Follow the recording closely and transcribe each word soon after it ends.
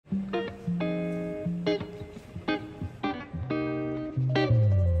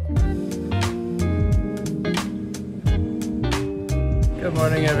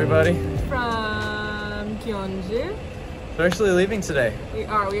morning, everybody. From Gyeongju. We're actually leaving today. We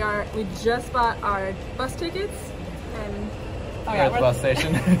are. We just bought our bus tickets and We're at the bus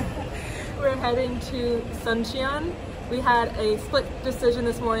station. We're heading to Suncheon. We had a split decision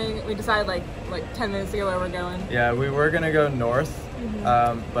this morning. We decided like 10 minutes ago where we're going. Yeah, we were gonna go north,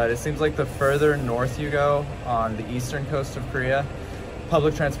 but it seems like the further north you go on the eastern coast of Korea,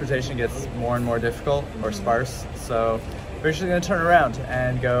 public transportation gets more and more difficult or sparse. So we're actually gonna turn around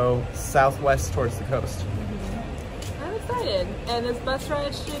and go southwest towards the coast. I'm excited. And this bus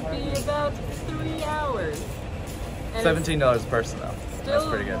ride should be about 3 hours. And $17 a person though. That's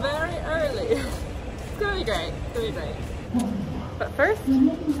pretty good. Very early. It's gonna be great. It's gonna be great. But first,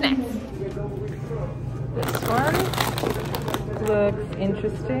 snacks. This one looks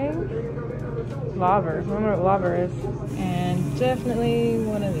interesting. Lava. I remember what lava is. And definitely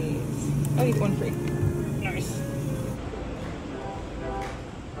one of these. Oh, you get one free. Nice.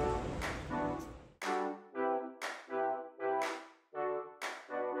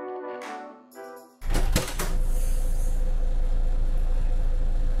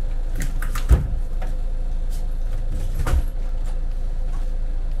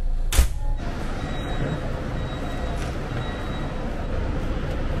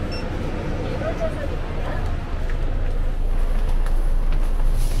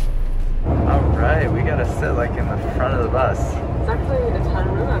 We gotta sit like in the front of the bus. It's actually a ton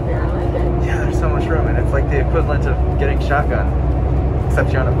of room up here. I like it. Yeah, there's so much room, and it's like the equivalent of getting shotgun,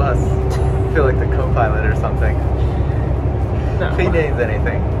 except you're on a bus. I feel like the co-pilot or something. No. If he needs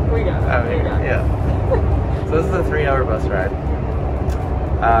anything. We got it. I mean, yeah. So this is a 3-hour bus ride.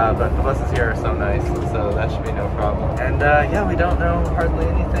 But the buses here are so nice, so that should be no problem. And yeah, we don't know hardly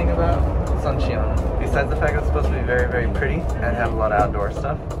anything about Suncheon. Besides the fact that it's supposed to be very, very pretty and have a lot of outdoor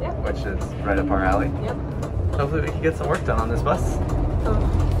stuff, which is right up our alley. Yep. Hopefully we can get some work done on this bus.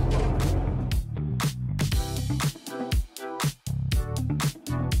 Oh.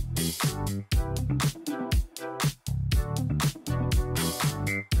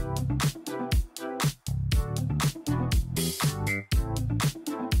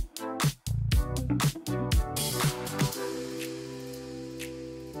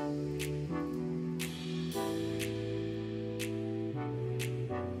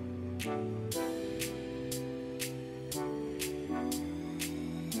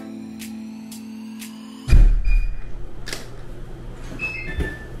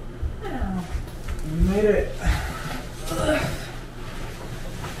 We made it.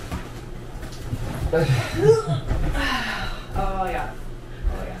 Oh yeah.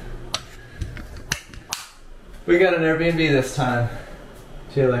 We got an Airbnb this time.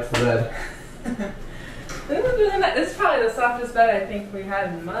 She likes the bed. This is probably the softest bed I think we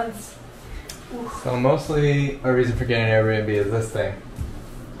had in months. So mostly our reason for getting an Airbnb is this thing.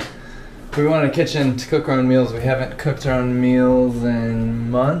 We want a kitchen to cook our own meals. We haven't cooked our own meals in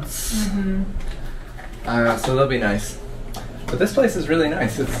months. So they'll be nice. But this place is really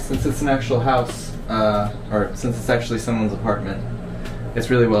nice. Since it's an actual house, or since it's actually someone's apartment, it's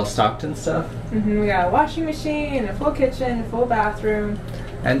really well stocked and stuff. We got a washing machine, a full kitchen, a full bathroom.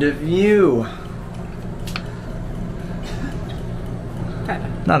 And a view.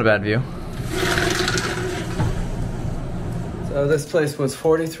 Kinda. Not a bad view. So this place was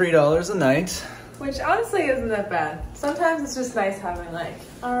 $43 a night. Which honestly isn't that bad. Sometimes it's just nice having like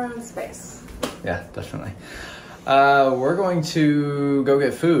our own space. Yeah, definitely. We're going to go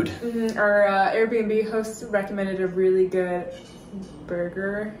get food. Our Airbnb host recommended a really good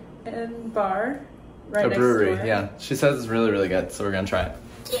burger and bar right next brewery, door. yeah. She says it's really, really good, so we're gonna try it.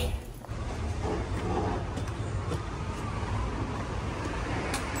 Yeah.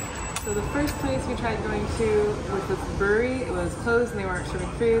 So the first place we tried going to was this brewery. It was closed and they weren't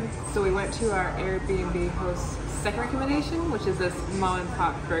serving food. So we went to our Airbnb host's second recommendation, which is this mom and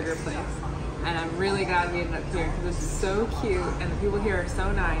pop burger place. And I'm really glad we ended up here because it's so cute and the people here are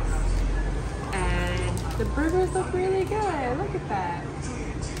so nice. And the burgers look really good. Look at that.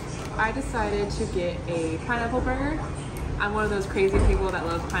 I decided to get a pineapple burger. I'm one of those crazy people that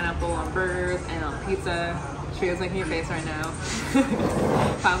loves pineapple on burgers and on pizza. Trio's making your face right now.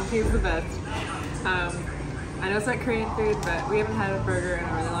 Pineapple pizza is the best. I know it's not Korean food, but we haven't had a burger in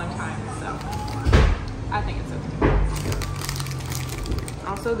a really long time, so I think it's okay.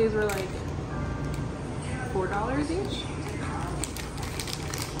 Also, these were like $4 each.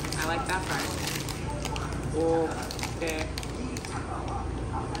 I like that price. Okay.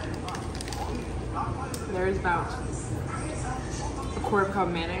 There's about a quarter cup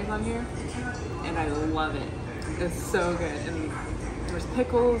of mayonnaise on here, and I love it. It's so good. And there's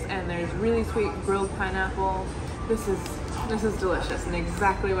pickles, and there's really sweet grilled pineapple. This is This is delicious and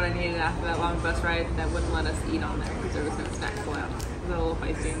exactly what I needed after that long bus ride that wouldn't let us eat on there because there was no snacks allowed. It was a little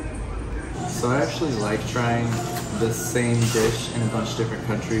feisty. So I actually like trying the same dish in a bunch of different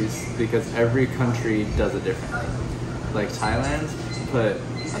countries because every country does it differently. Like Thailand put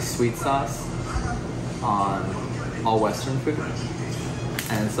a sweet sauce on all Western food.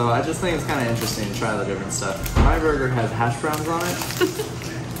 And so I just think it's kind of interesting to try the different stuff. My burger has hash browns on it,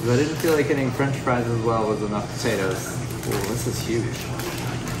 but I didn't feel like getting French fries as well with enough potatoes. Oh, this is huge.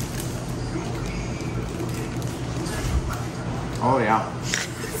 Oh yeah.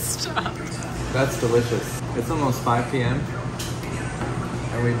 Stop. That's delicious. It's almost 5 p.m.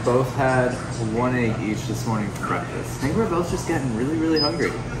 and we both had 1 egg each this morning for breakfast. I think we're both just getting really, really hungry.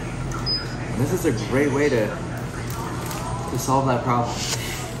 And this is a great way to solve that problem.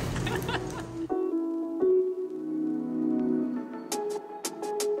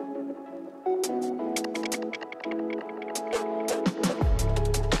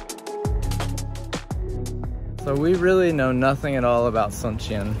 So we really know nothing at all about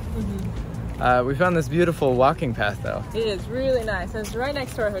Suncheon. We found this beautiful walking path though. It is really nice. It's right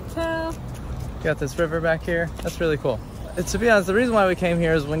next to our hotel. Got this river back here. That's really cool. To be honest, the reason why we came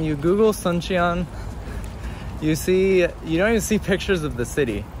here is when you Google Suncheon, you don't even see pictures of the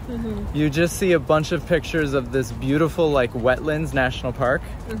city. You just see a bunch of pictures of this beautiful like wetlands national park.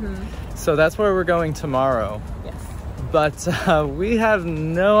 So that's where we're going tomorrow. Yes. But we have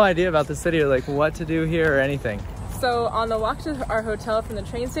no idea about the city or like what to do here or anything. So on the walk to our hotel from the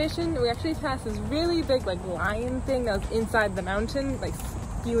train station, we actually passed this really big like lion thing that was inside the mountain, like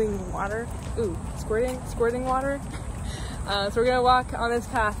spewing water. Ooh, squirting water. So we're gonna walk on this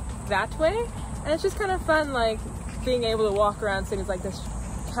path that way, and it's just kind of fun, like being able to walk around cities like this.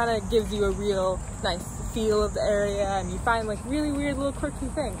 Kind of gives you a real nice feel of the area, and you find like really weird little quirky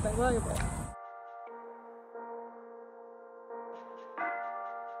things. I love it.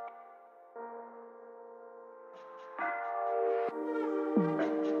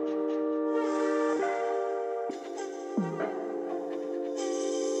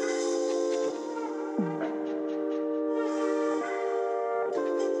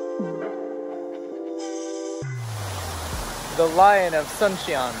 The Lion of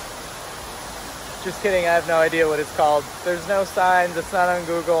Suncheon. Just kidding, I have no idea what it's called. There's no signs, it's not on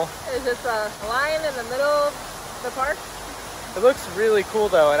Google. Is this a lion in the middle of the park? It looks really cool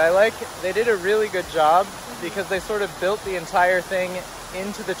though, and I like, they did a really good job because they sort of built the entire thing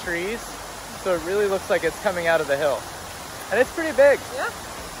into the trees, so it really looks like it's coming out of the hill. And it's pretty big. Yeah.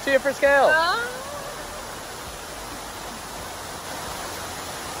 Tia for scale.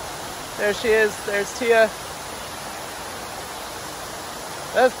 There she is, there's Tia.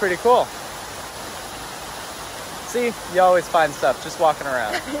 That's pretty cool. See, you always find stuff just walking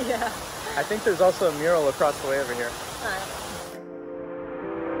around. Yeah. I think there's also a mural across the way over here. All right.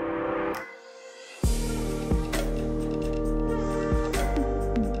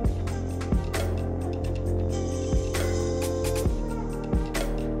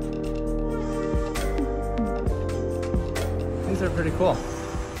 These are pretty cool.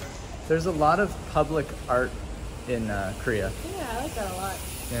 There's a lot of public art in Korea. Yeah, I like that a lot.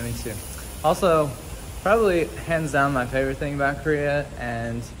 Yeah, me too. Also, probably hands down my favorite thing about Korea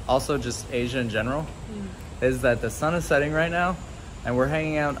and also just Asia in general is that the sun is setting right now and we're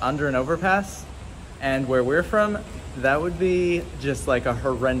hanging out under an overpass, and where we're from, that would be just like a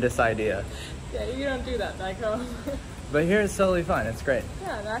horrendous idea. Yeah, you don't do that back home. But here it's totally fine, it's great.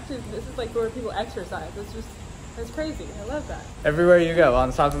 Yeah, and actually this is like where people exercise. It's crazy. I love that. Everywhere you go, on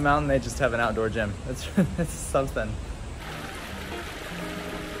the top of a mountain, they just have an outdoor gym. It's something.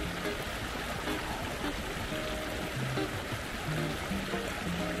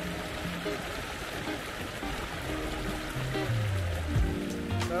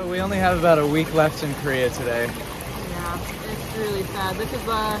 So we only have about a week left in Korea today. Yeah, it's really sad. This is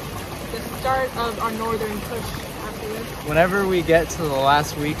the start of our northern push after this. Whenever we get to the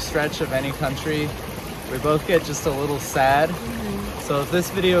last week stretch of any country, we both get just a little sad. So if this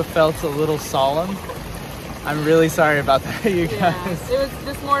video felt a little solemn, I'm really sorry about that, you guys. Yeah, it was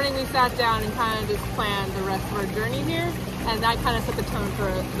this morning we sat down and kind of just planned the rest of our journey here, and that kind of set the tone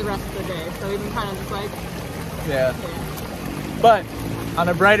for the rest of the day. So we've been kind of just like, yeah. But on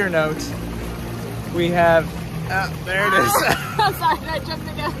a brighter note, we have, there it is. I'm sorry, I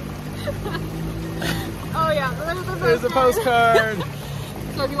jumped again. Oh yeah, There's a postcard.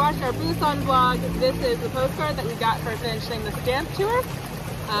 So if you watched our Busan vlog, this is the postcard that we got for finishing the stamp tour.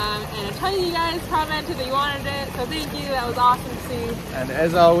 And a ton of you guys commented that you wanted it, so thank you, that was awesome to see. And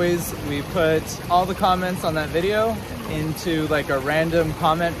as always, we put all the comments on that video into like a random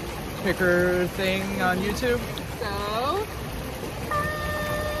comment picker thing on YouTube. So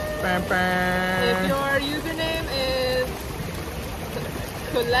If your username is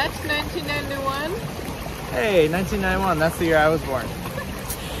Colette1991. Hey, 1991, that's the year I was born.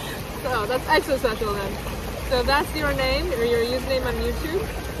 So that's extra special then. So if that's your name or your username on YouTube,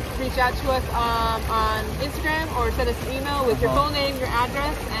 reach out to us on Instagram or send us an email with your full name, your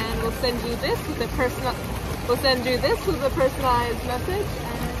address, and we'll send you this with a personalized message.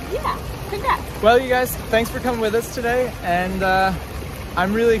 And yeah, congrats. Well, you guys, thanks for coming with us today, and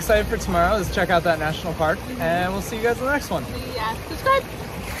I'm really excited for tomorrow. Let's check out that national park, and we'll see you guys in the next one. Yeah, subscribe.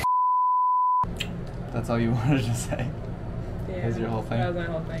 That's all you wanted to say? Yeah, That was your whole thing? That was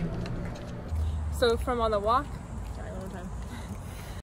my whole thing. So from on the walk